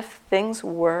 as if things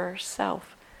were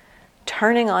self,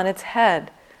 turning on its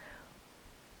head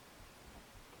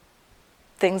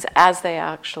things as they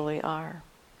actually are.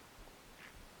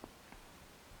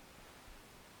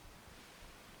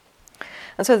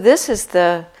 And so this is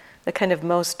the kind of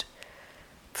most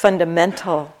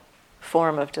fundamental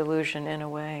form of delusion in a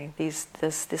way,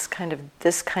 this kind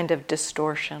of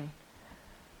distortion.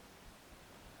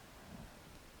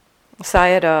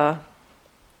 Sayadaw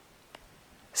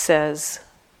says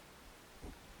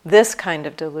this kind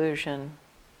of delusion,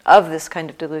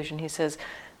 he says,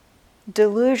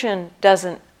 delusion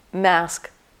doesn't mask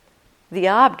the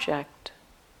object.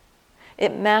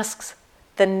 It masks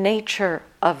the nature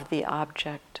of the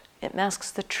object. It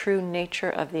masks the true nature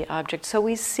of the object. So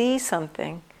we see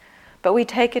something, but we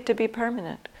take it to be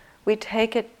permanent. We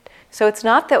take it. So it's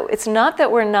not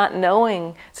that we're not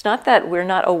knowing, it's not that we're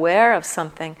not aware of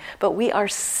something, but we are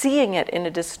seeing it in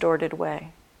a distorted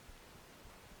way.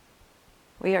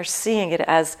 We are seeing it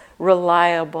as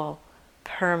reliable,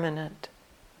 permanent,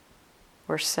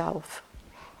 or self.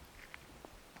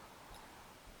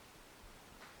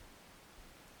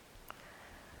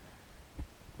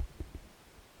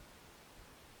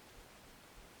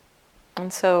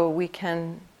 And so we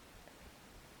can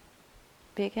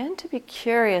begin to be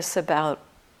curious about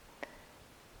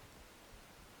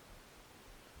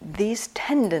these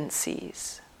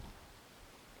tendencies,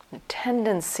 the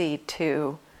tendency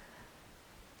to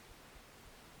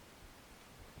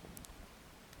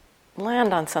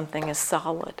land on something as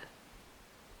solid,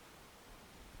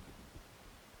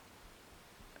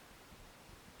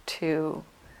 to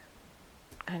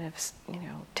kind of,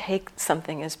 take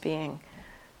something as being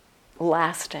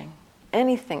lasting.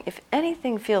 Anything, if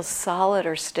anything feels solid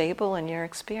or stable in your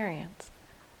experience,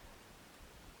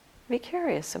 be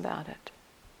curious about it.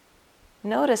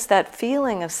 Notice that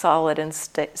feeling of solid and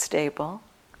stable,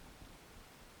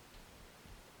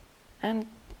 and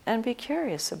be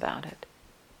curious about it.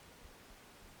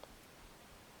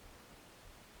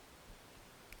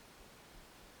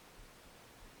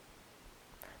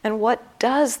 And what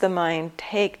does the mind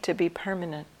take to be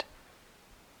permanent?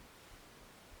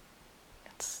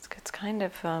 It's kind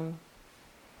of,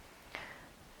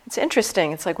 it's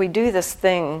interesting. It's like we do this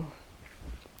thing,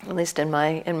 at least in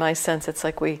my sense, it's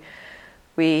like we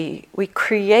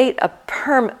create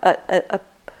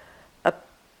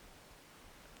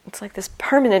it's like this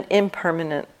permanent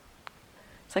impermanent.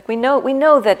 It's like we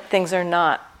know that things are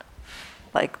not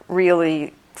like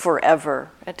really forever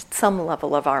at some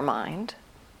level of our mind.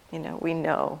 We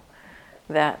know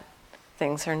that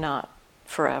things are not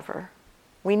forever.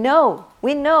 We know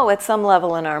at some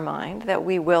level in our mind that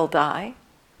we will die.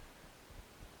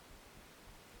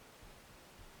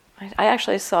 I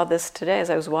actually saw this today as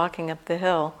I was walking up the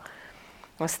hill.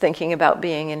 I was thinking about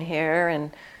being in here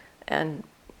and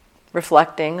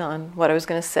reflecting on what I was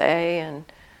going to say, and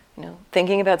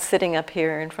thinking about sitting up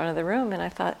here in front of the room, and I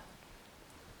thought,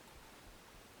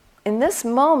 in this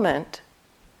moment,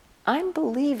 I'm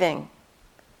believing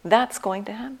that's going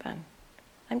to happen.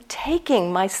 I'm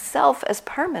taking myself as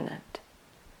permanent.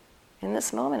 In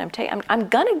this moment, I'm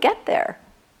going to get there.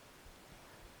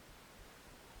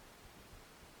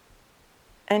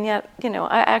 And yet,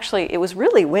 it was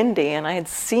really windy, and I had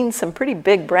seen some pretty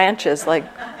big branches like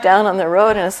down on the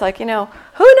road, and it's like,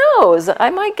 who knows? I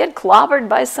might get clobbered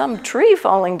by some tree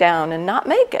falling down and not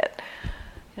make it.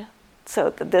 So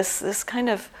this kind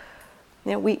of,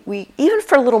 we even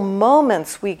for little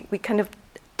moments, we kind of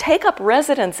take up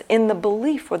residence in the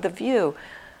belief or the view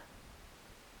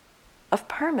of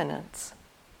permanence.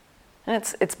 And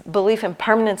it's belief in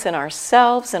permanence in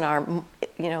ourselves, in our,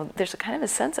 there's a kind of a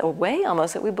sense, a way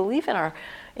almost, that we believe in our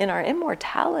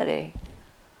immortality.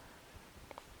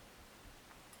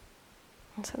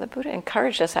 And so the Buddha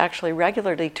encouraged us actually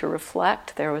regularly to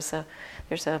reflect. There's a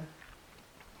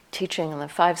teaching on the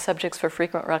 5 subjects for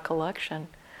frequent recollection.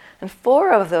 And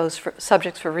 4 of those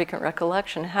subjects for frequent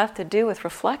recollection have to do with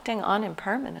reflecting on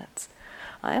impermanence.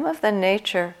 I am of the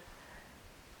nature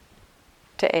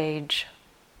to age.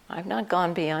 I've not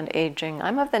gone beyond aging.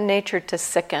 I'm of the nature to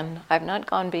sicken. I've not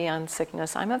gone beyond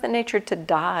sickness. I'm of the nature to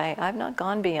die. I've not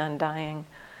gone beyond dying.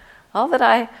 All that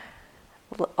I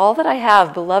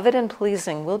have, beloved and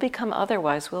pleasing, will become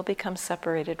otherwise, will become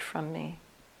separated from me.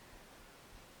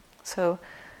 So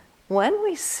when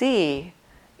we see,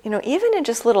 even in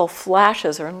just little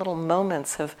flashes or in little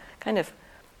moments of kind of,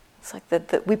 it's like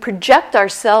that we project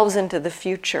ourselves into the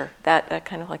future, that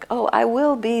kind of like, oh, I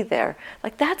will be there.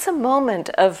 Like that's a moment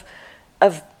of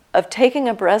taking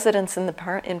up residence in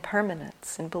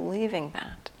impermanence and believing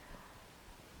that.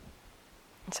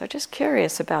 And so just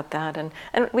curious about that. And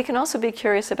we can also be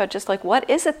curious about just like, what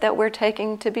is it that we're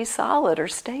taking to be solid or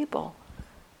stable?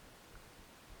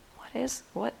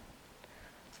 What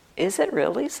is it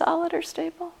really solid or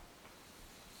stable?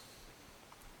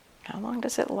 How long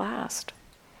does it last?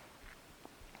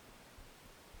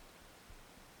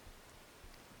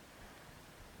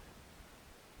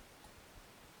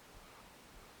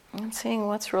 And seeing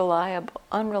what's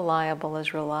unreliable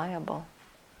as reliable.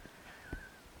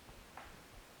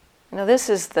 This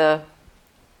is the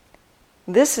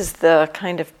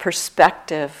kind of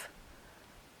perspective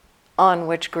on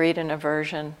which greed and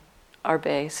aversion are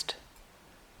based.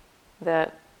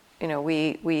 That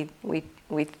we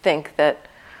think that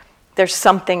there's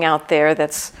something out there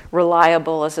that's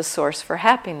reliable as a source for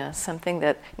happiness, something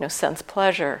that sense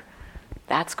pleasure,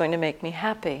 that's going to make me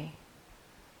happy.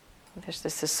 There's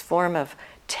this form of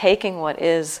taking what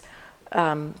is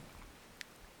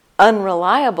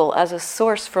unreliable as a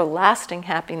source for lasting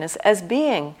happiness as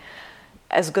being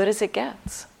as good as it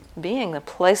gets, being the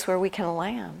place where we can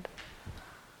land.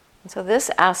 And so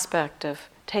this aspect of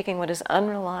taking what is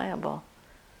unreliable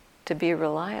to be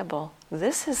reliable,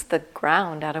 this is the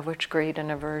ground out of which greed and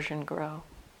aversion grow.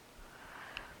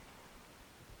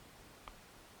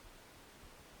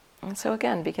 And so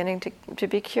again, beginning to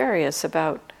be curious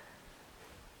about,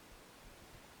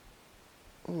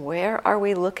 where are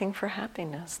we looking for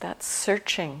happiness? That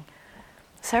searching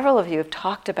Several of you have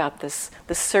talked about this,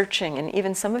 the searching, and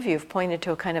even some of you have pointed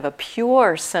to a kind of a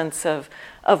pure sense of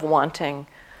wanting,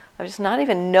 of just not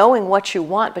even knowing what you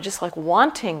want, but just like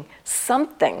wanting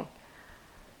something.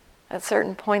 At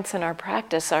certain points in our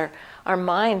practice, our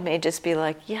mind may just be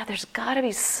like, yeah, there's got to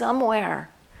be somewhere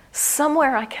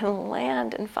I can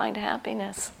land and find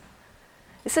happiness.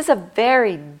 This is a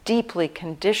very deeply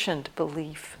conditioned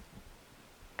belief.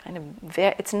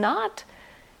 It's not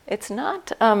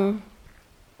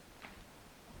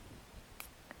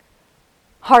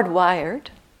hardwired.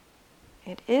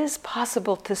 It is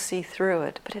possible to see through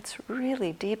it, but it's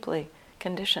really deeply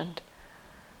conditioned.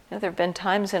 There have been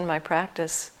times in my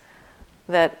practice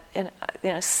that,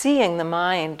 seeing the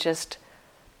mind just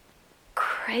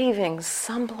craving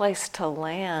someplace to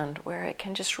land where it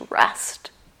can just rest,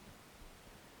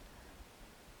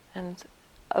 and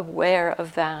aware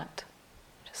of that.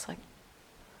 Just like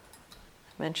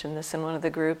I mentioned this in one of the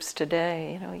groups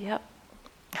today, yep,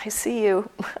 I see you.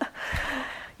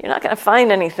 You're not going to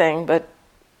find anything, but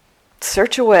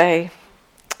search away.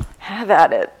 Have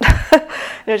at it.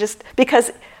 Just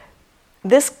because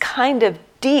this kind of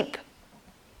deep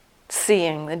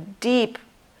seeing, the deep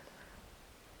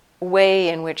way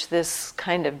in which this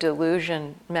kind of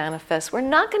delusion manifests, we're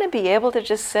not going to be able to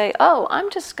just say, oh,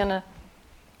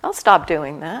 I'll stop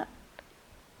doing that.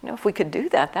 If we could do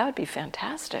that, that would be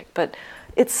fantastic. But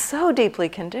it's so deeply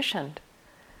conditioned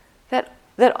that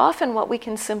often what we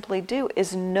can simply do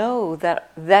is know that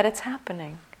it's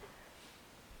happening.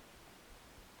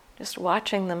 Just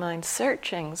watching the mind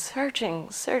searching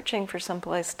for some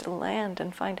place to land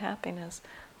and find happiness.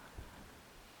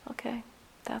 Okay,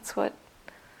 that's what,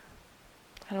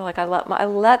 kind of like I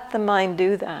let the mind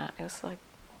do that. It was like,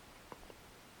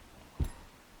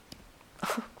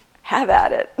 have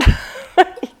at it.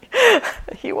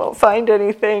 You won't find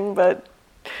anything, but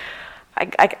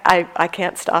I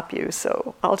can't stop you,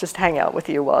 so I'll just hang out with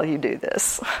you while you do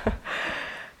this.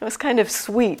 It was kind of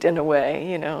sweet in a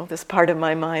way, this part of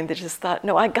my mind that just thought,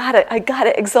 no, I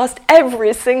gotta exhaust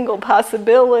every single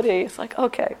possibility. It's like,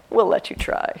 okay, we'll let you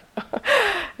try.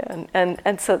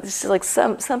 and so this is like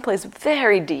someplace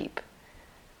very deep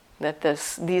that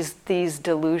these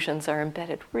delusions are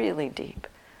embedded really deep.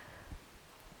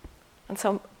 And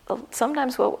so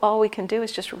sometimes all we can do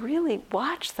is just really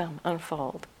watch them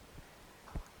unfold.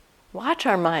 Watch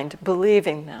our mind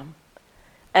believing them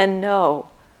and know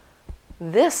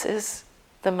this is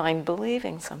the mind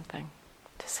believing something.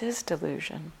 This is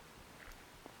delusion.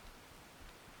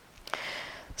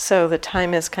 So the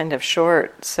time is kind of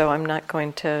short, so I'm not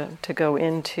going to go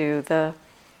into the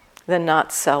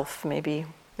not self. Maybe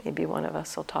one of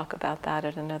us will talk about that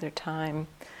at another time.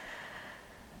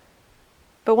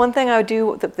 But one thing I would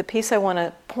do, the piece I want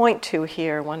to point to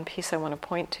here, one piece I want to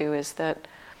point to is that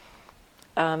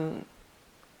one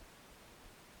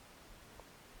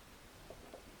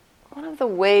of the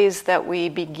ways that we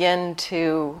begin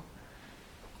to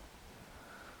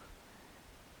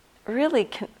really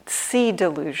see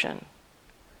delusion,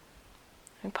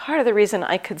 and part of the reason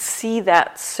I could see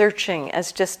that searching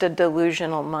as just a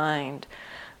delusional mind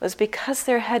was because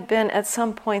there had been at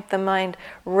some point the mind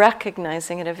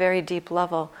recognizing at a very deep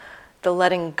level the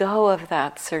letting go of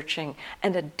that searching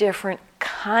and a different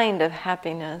kind of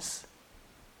happiness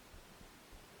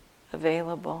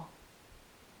available.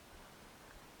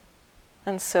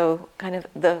 And so kind of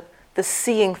the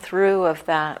seeing through of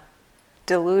that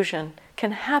delusion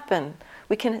can happen.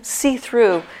 We can see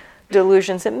through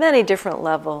delusions at many different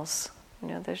levels.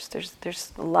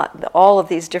 There's a lot, all of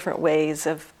these different ways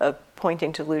of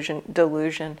pointing to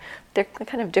delusion. They're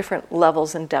kind of different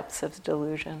levels and depths of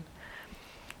delusion.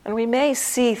 And we may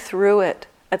see through it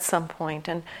at some point.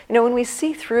 And when we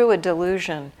see through a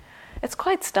delusion, it's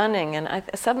quite stunning. And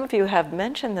some of you have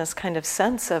mentioned this kind of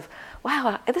sense of,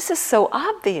 wow, this is so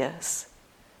obvious.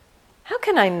 How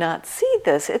can I not see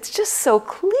this? It's just so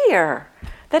clear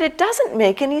that it doesn't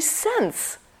make any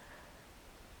sense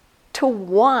to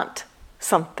want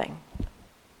something.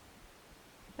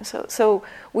 So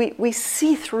we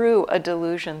see through a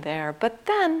delusion there, but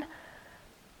then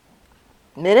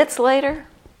minutes later,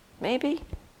 maybe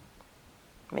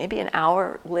an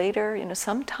hour later,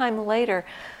 sometime later,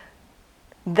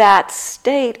 that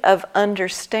state of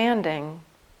understanding,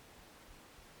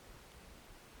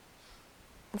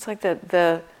 it's like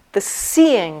the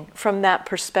seeing from that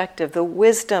perspective, the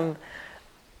wisdom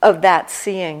of that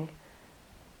seeing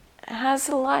has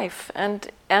a life, and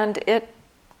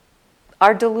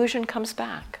our delusion comes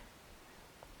back.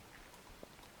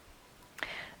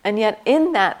 And yet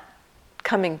in that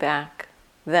coming back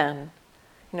then,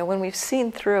 when we've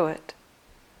seen through it,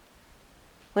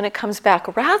 when it comes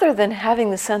back, rather than having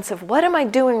the sense of, what am I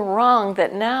doing wrong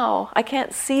that now I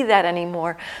can't see that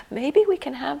anymore, maybe we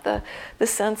can have the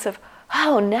sense of,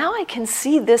 oh, now I can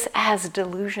see this as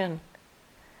delusion.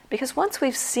 Because once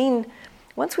we've seen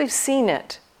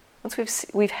it,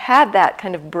 we've had that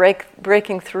kind of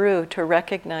breaking through to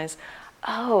recognize,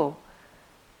 oh,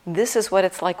 this is what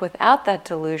it's like without that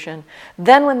delusion.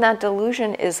 Then when that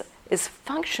delusion is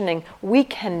functioning, we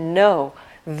can know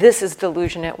this is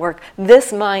delusion at work.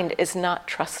 This mind is not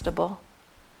trustable.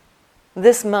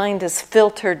 This mind is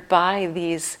filtered by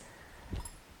these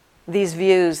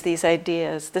views, these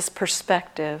ideas, this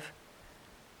perspective.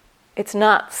 It's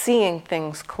not seeing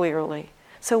things clearly.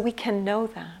 So we can know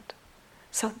that.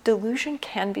 So delusion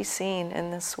can be seen in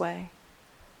this way.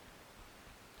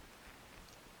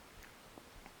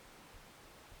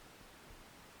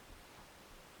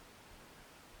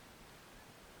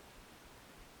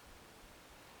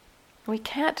 We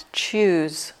can't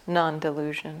choose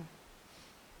non-delusion,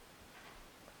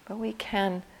 but we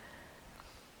can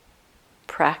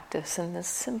practice in this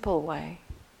simple way.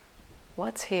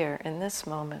 What's here in this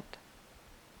moment?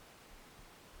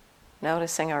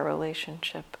 Noticing our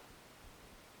relationship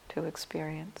to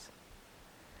experience.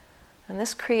 And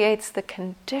this creates the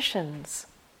conditions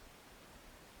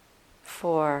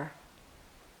for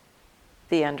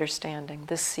the understanding,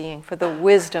 the seeing, for the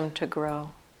wisdom to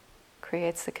grow.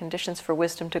 Creates the conditions for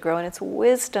wisdom to grow, and it's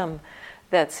wisdom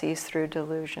that sees through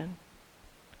delusion.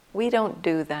 We don't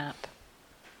do that.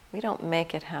 We don't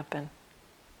make it happen.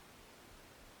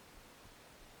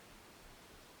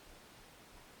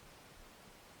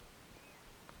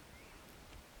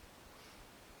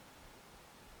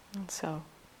 And so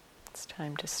it's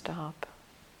time to stop.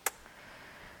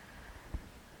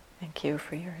 Thank you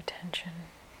for your attention.